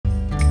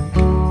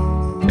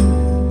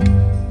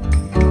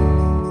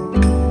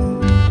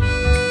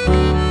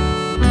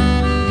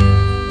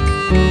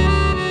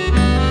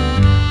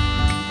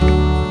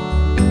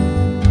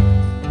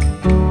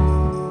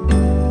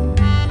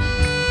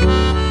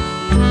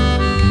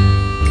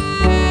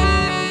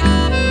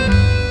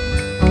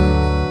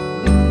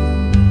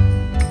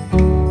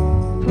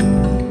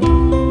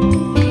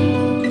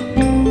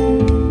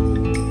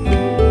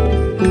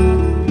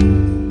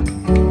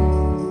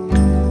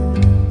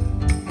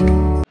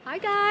Hi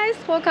guys,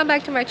 welcome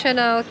back to my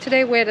channel.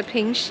 Today we're at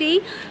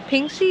Pingxi.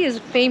 Pingxi is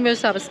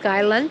famous of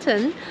sky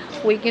lantern.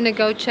 We're gonna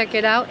go check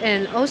it out,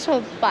 and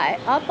also by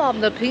up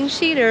of the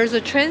Pingxi there's a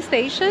train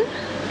station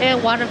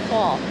and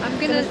waterfall. I'm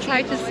gonna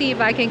try to see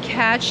if I can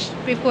catch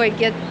before it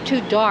gets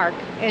too dark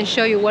and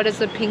show you what is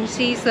the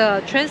Pingxi's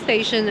train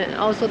station and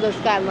also the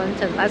sky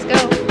lantern. Let's go.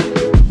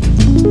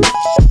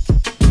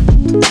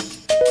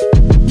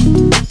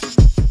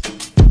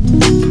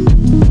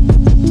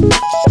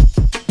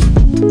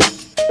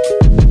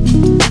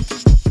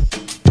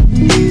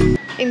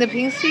 In the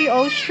Pingxi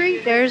Old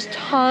Street, there's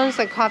tons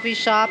of coffee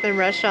shops and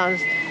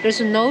restaurants.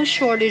 There's no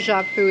shortage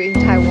of food in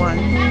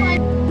Taiwan.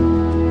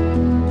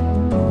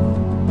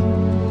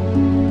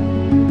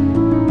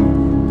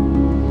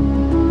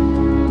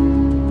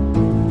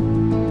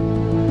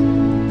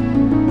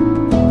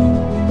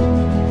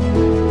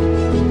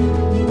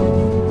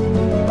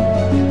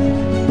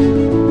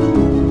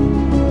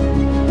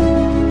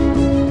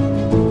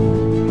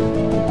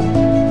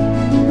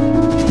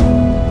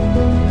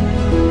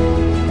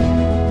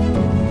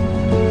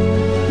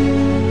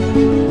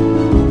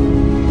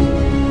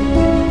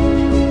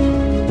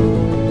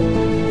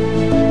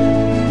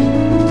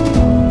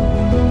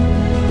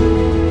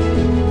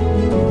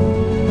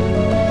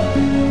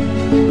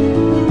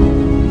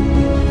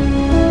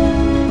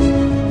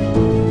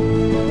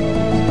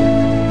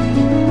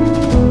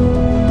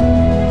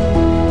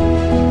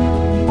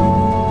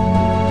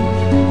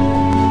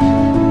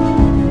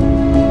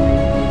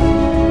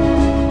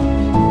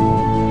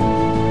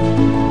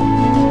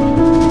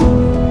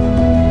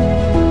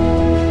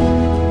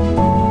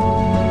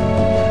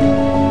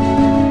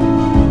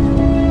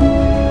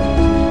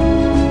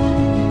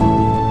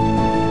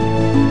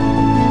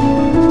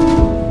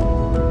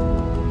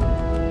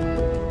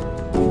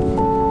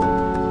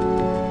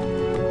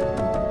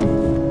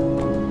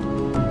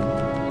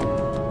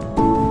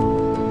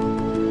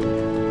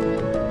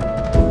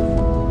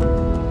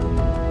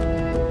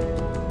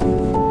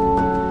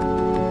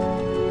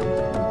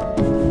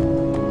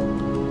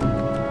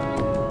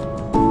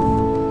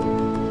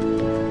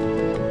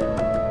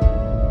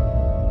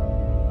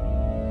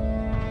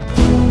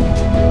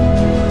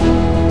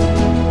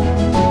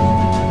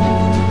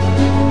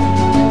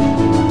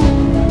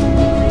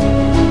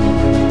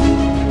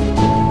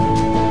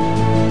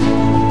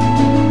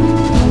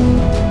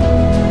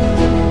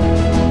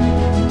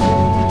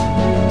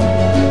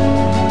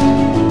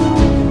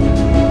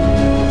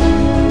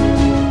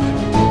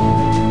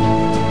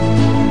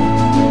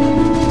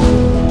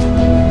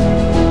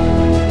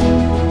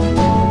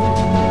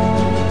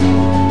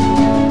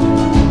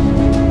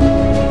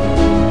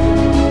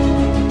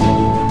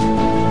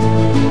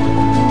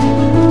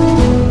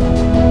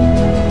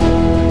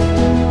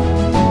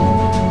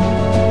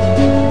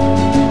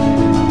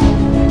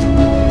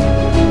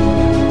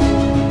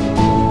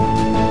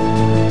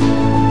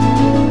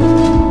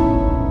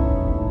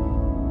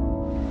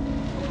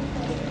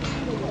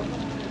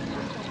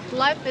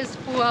 Life is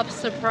full of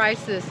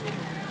surprises.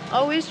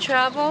 Always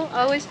travel,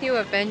 always new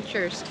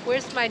adventures.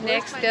 Where's my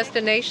next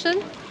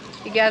destination?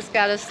 You guys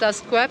gotta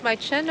subscribe my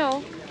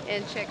channel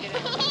and check it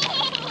out.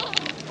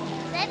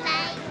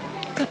 Bye-bye.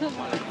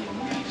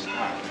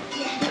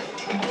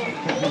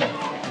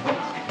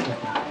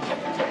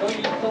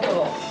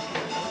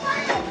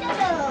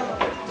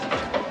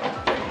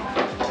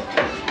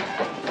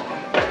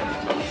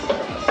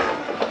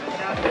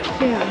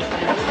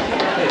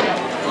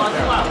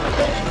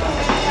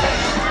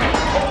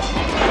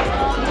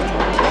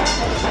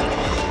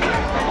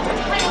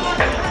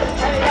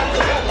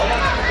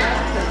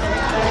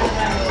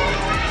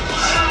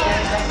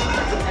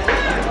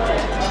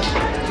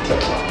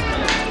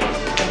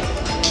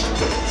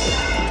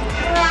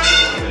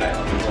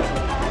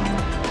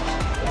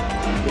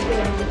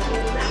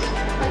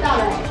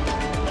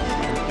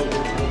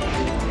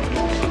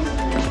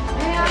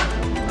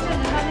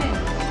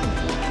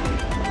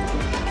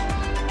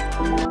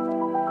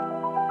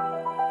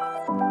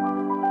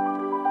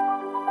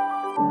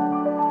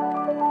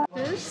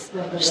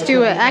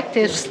 Still an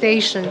active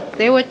station.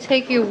 They will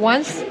take you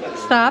one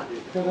stop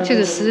to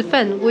the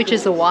Shifen, which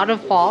is a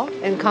waterfall,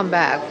 and come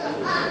back.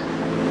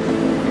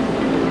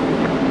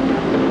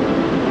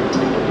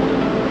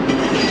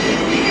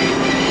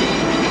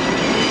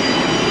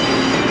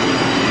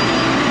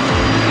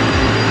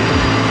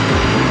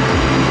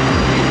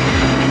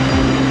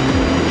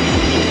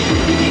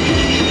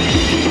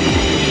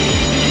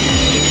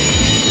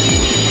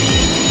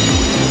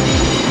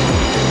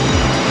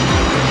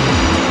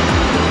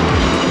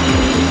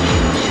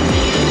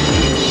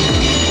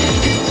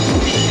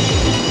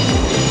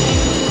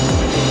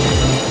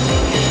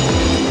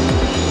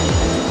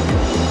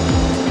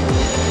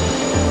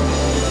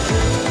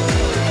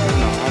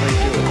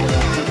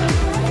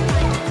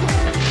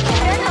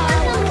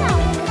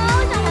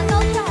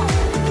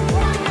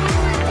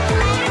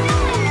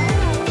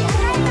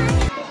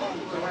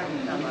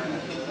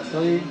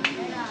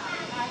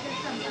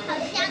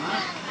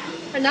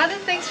 Another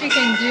things you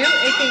can do,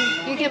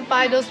 you can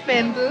buy those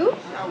bamboo,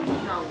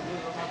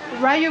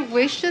 write your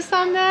wishes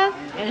on that,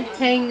 and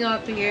hang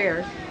up the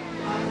air.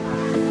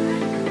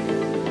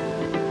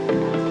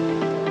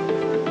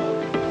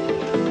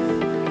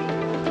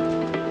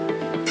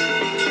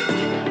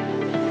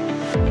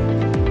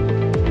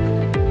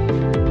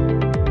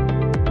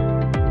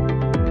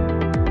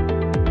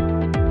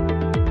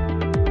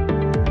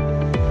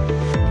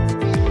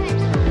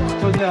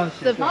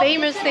 The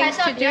famous things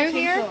to do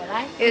here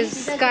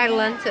is sky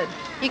lantern.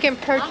 You can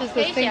purchase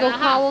a single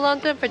color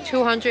lantern for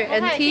 200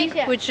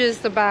 NT, which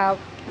is about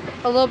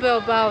a little bit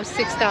about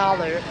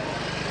 $6.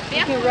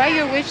 You can write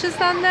your wishes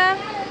on that.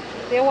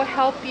 They will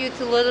help you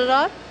to lit it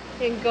up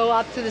and go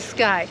up to the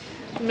sky.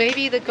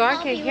 Maybe the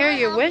guard can hear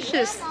your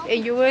wishes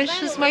and your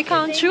wishes might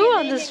come true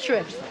on this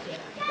trip.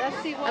 Let's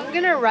see. I'm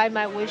gonna write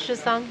my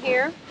wishes on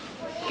here.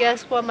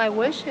 Guess what my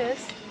wish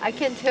is? I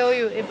can tell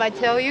you. If I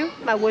tell you,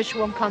 my wish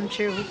won't come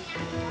true.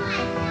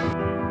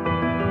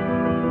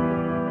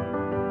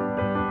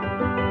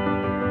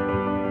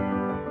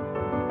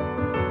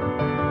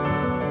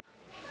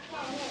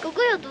 狗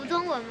狗有读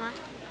中文吗？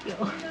有。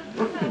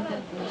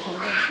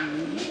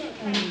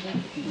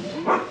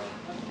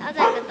然后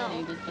再一个豆。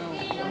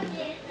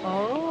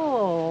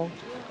Oh,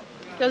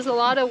 there's a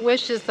lot of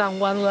wishes on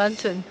one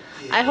lantern.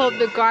 I hope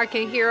the guard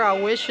can hear our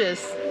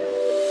wishes.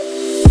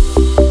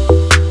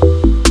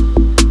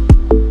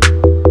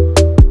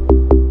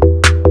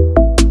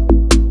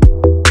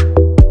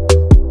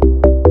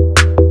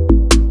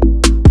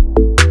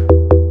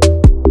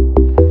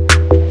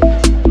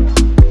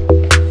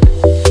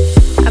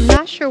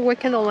 What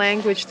kind of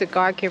language the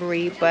guard can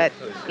read, but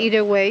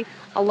either way,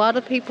 a lot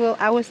of people,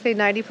 I would say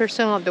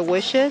 90% of the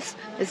wishes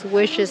is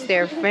wishes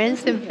their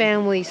friends and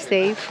family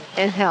safe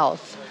and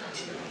health.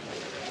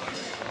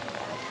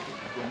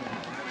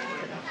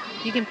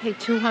 You can pay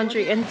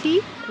 200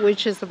 NT,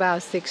 which is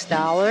about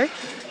 $6.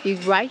 You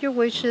write your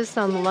wishes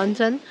on the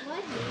lantern.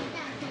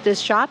 The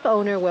shop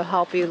owner will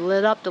help you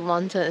lit up the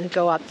lantern and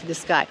go up to the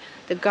sky.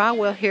 The guard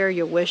will hear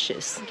your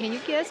wishes. Can you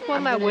guess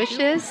what my wish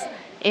is?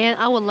 And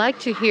I would like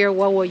to hear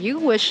what would you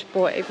wish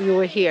for if you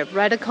were here.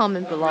 Write a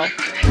comment below.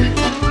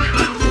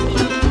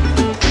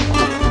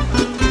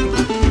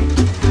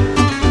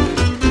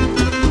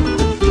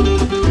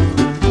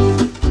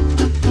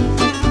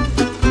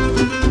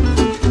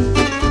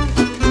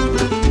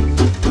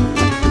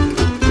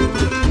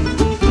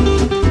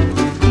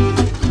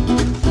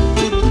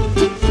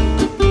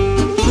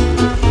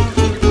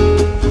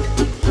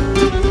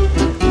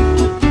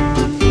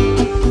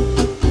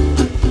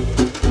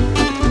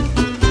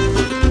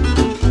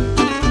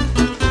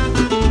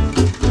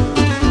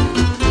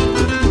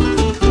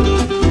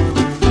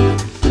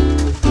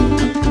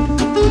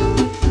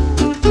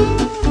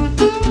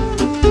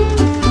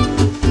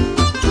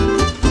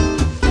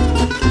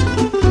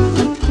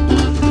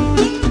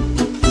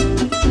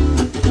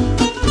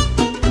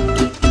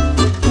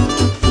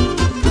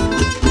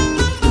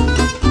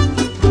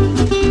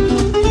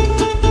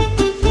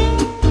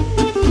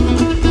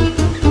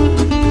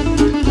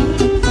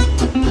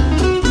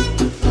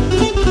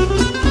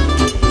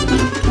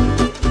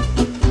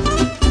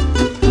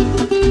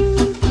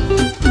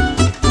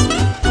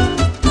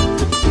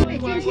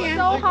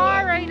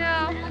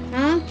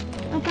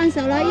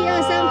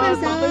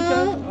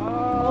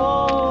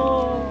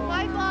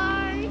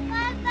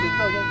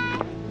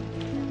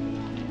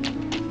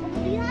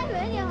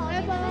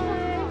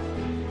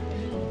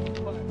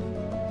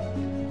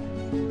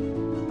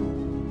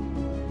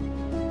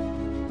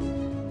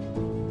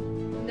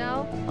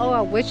 Oh,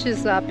 our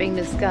wishes up in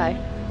the sky.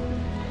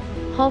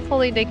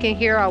 Hopefully they can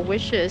hear our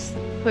wishes,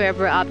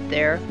 whoever up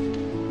there,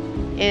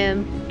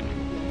 and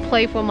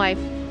play for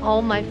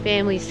all my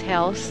family's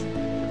health.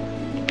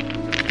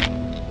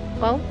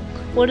 Well,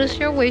 what is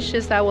your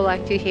wishes? I would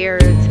like to hear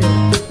it too.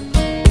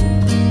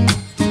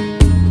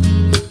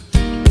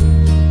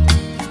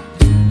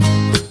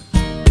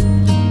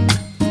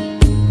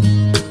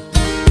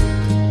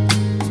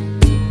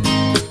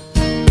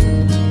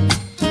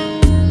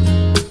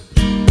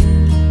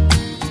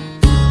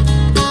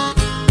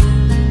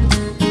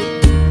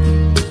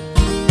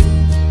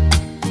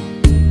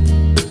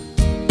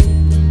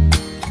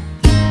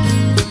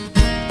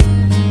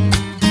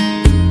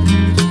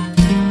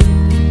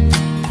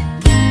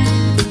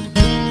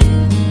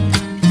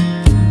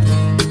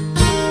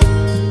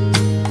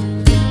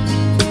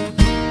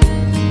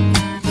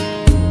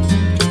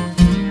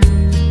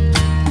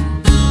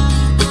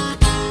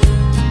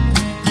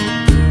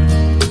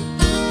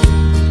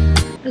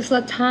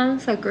 There's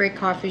tons of great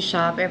coffee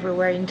shop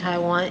everywhere in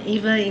Taiwan,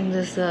 even in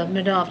this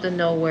middle of the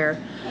nowhere.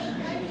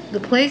 The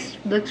place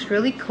looks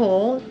really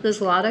cool. There's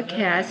a lot of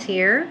cats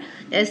here.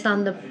 It's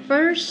on the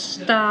first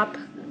stop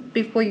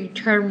before you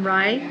turn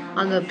right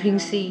on the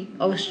Pingxi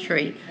Old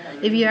Street.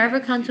 If you ever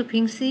come to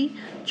Pingxi,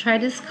 try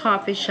this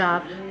coffee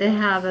shop. They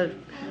have a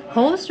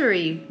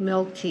hosiery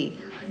milk tea.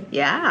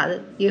 Yeah,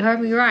 you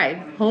heard me right.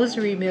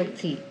 Hosiery milk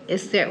tea.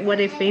 Is that what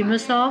they're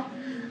famous of?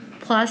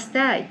 Plus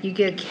that, you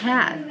get a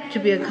cat to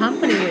be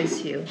accompanied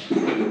with you.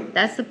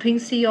 That's the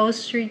Pingxi Old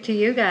Street to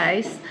you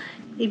guys.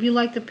 If you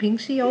like the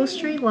Pingxi Old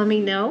Street, let me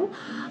know.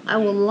 I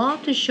would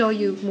love to show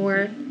you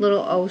more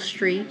little old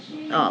street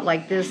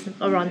like this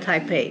around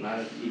Taipei.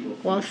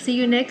 Well, see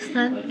you next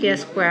time.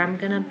 Guess where I'm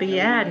gonna be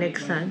at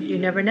next time? You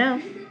never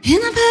know.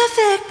 In a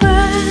perfect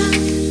world,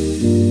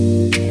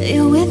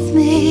 you're with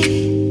me.